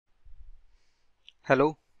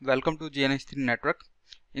Hello, welcome to GNS3 network.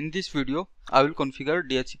 In this video, I will configure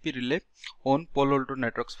DHCP Relay on Palo Alto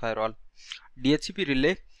Networks Firewall. DHCP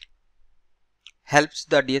Relay helps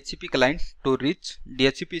the DHCP client to reach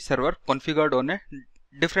DHCP server configured on a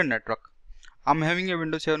different network. I'm having a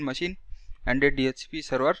Windows 7 machine and a DHCP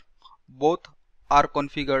server. Both are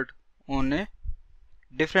configured on a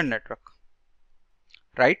different network,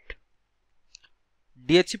 right?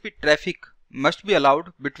 DHCP traffic must be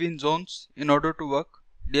allowed between zones in order to work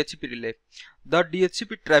DHCP relay. The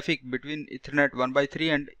DHCP traffic between Ethernet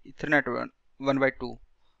 1x3 and Ethernet 1x2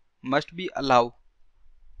 must be allowed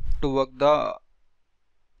to work the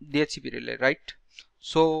DHCP relay, right?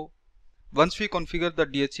 So once we configure the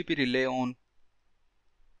DHCP relay on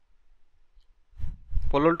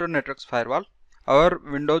Palo Alto Networks Firewall, our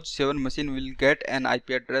Windows 7 machine will get an IP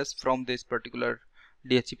address from this particular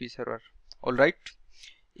DHCP server. Alright.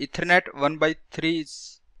 Ethernet 1x3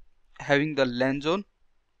 is having the LAN zone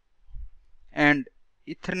and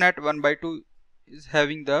Ethernet 1x2 is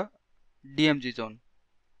having the DMZ zone.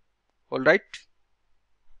 Alright.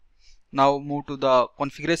 Now move to the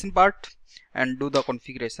configuration part and do the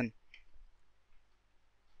configuration.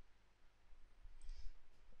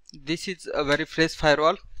 This is a very fresh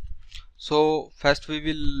firewall. So first we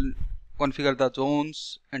will configure the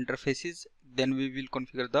zones, interfaces, then we will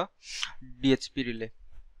configure the DHCP relay.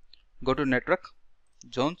 Go to network,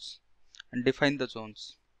 zones, and define the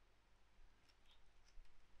zones.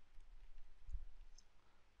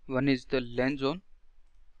 One is the LAN zone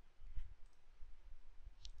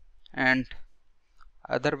and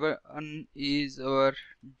other one is our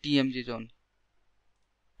DMZ zone.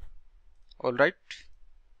 Alright.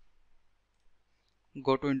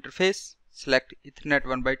 Go to interface, select Ethernet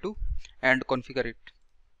 1x2 and configure it.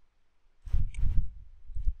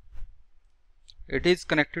 It is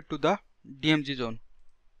connected to the DMZ zone.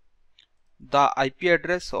 The IP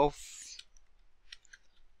address of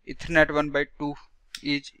Ethernet 1x2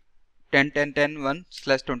 is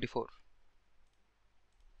 10.10.10.1/24.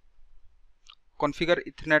 Configure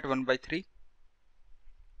Ethernet 1x3.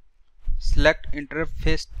 Select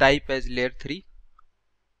interface type as layer 3.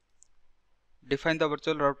 Define the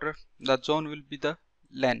virtual router. The zone will be the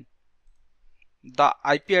LAN. The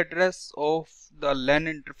IP address of the LAN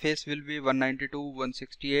interface will be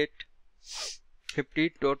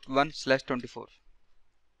 192.168.50.1/24.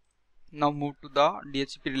 Now move to the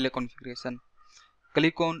DHCP relay configuration.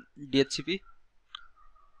 Click on DHCP,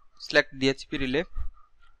 select DHCP relay,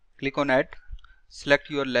 click on add, select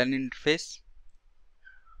your LAN interface,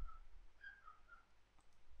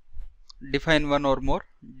 define one or more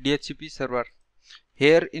DHCP server.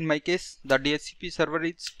 Here in my case the DHCP server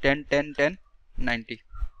is 10.10.10.90.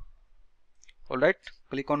 Alright,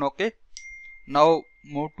 click on OK. Now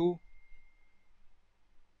move to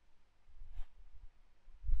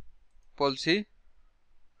policy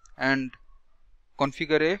and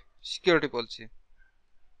configure a security policy.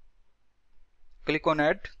 Click on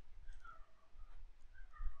add.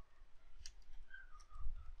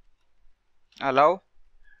 Allow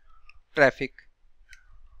traffic.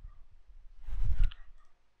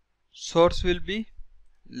 Source will be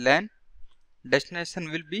LAN,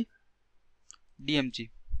 destination will be DMZ,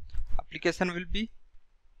 application will be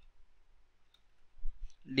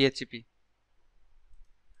DHCP,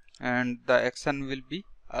 and the action will be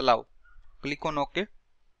allow. Click on OK.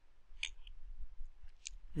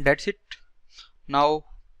 That's it. Now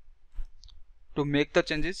to make the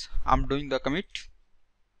changes, I'm doing the commit.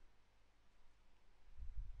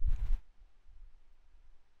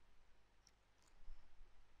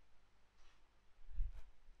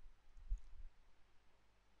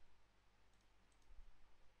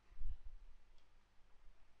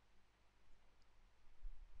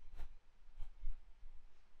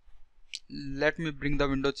 Let me bring the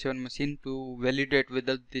Windows 7 machine to validate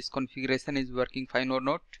whether this configuration is working fine or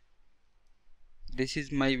not. This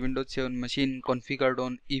is my Windows 7 machine configured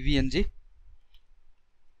on EVNG.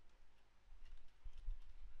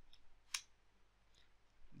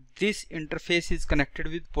 This interface is connected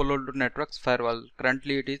with Palo Alto Networks Firewall.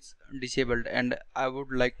 Currently it is disabled and I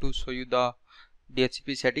would like to show you the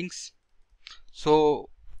DHCP settings. So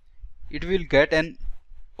it will get an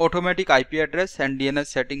automatic IP address and DNS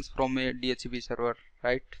settings from a DHCP server,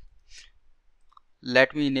 right?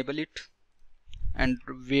 Let me enable it and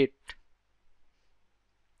wait.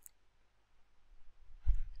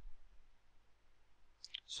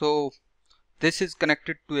 So this is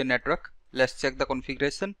connected to a network. Let's check the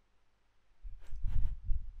configuration.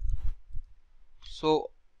 So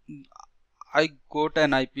I got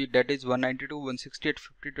an IP that is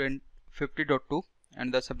 192.168.50.2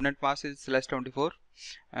 and the subnet mask is /24,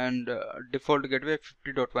 and default gateway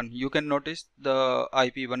 50.1. You can notice the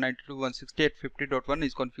IP 192.168.50.1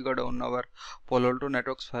 is configured on our Palo Alto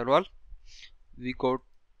Networks Firewall. We got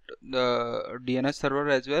the DNS server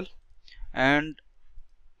as well, and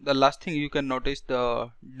the last thing you can notice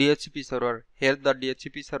the DHCP server. Here the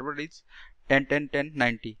DHCP server is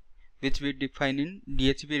 10.10.10.90, which we define in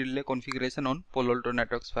DHCP Relay configuration on Palo Alto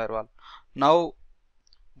Networks Firewall. Now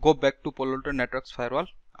go back to Palo Alto Networks Firewall.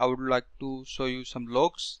 I would like to show you some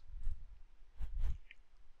logs.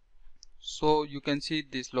 So you can see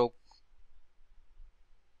this log,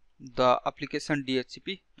 the application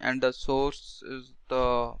DHCP, and the source is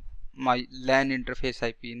the my LAN interface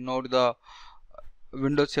IP, not the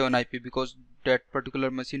Windows 7 IP, because that particular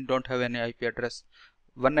machine don't have any IP address.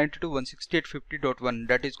 192.168.50.1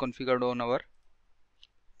 that is configured on our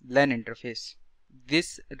LAN interface.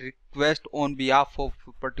 This request on behalf of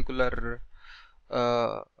particular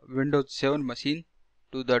Windows 7 machine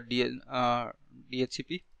to the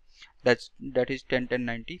DHCP, that is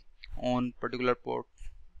 10.10.90 on particular port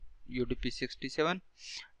UDP 67.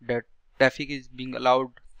 That traffic is being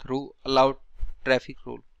allowed through allowed traffic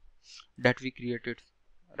rule that we created,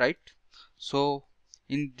 right? So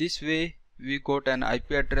in this way we got an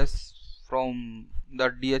IP address from the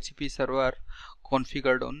DHCP server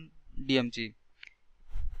configured on DMG.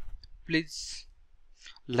 Please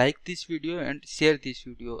like this video and share this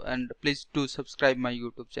video, and please do subscribe my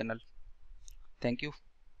YouTube channel. Thank you.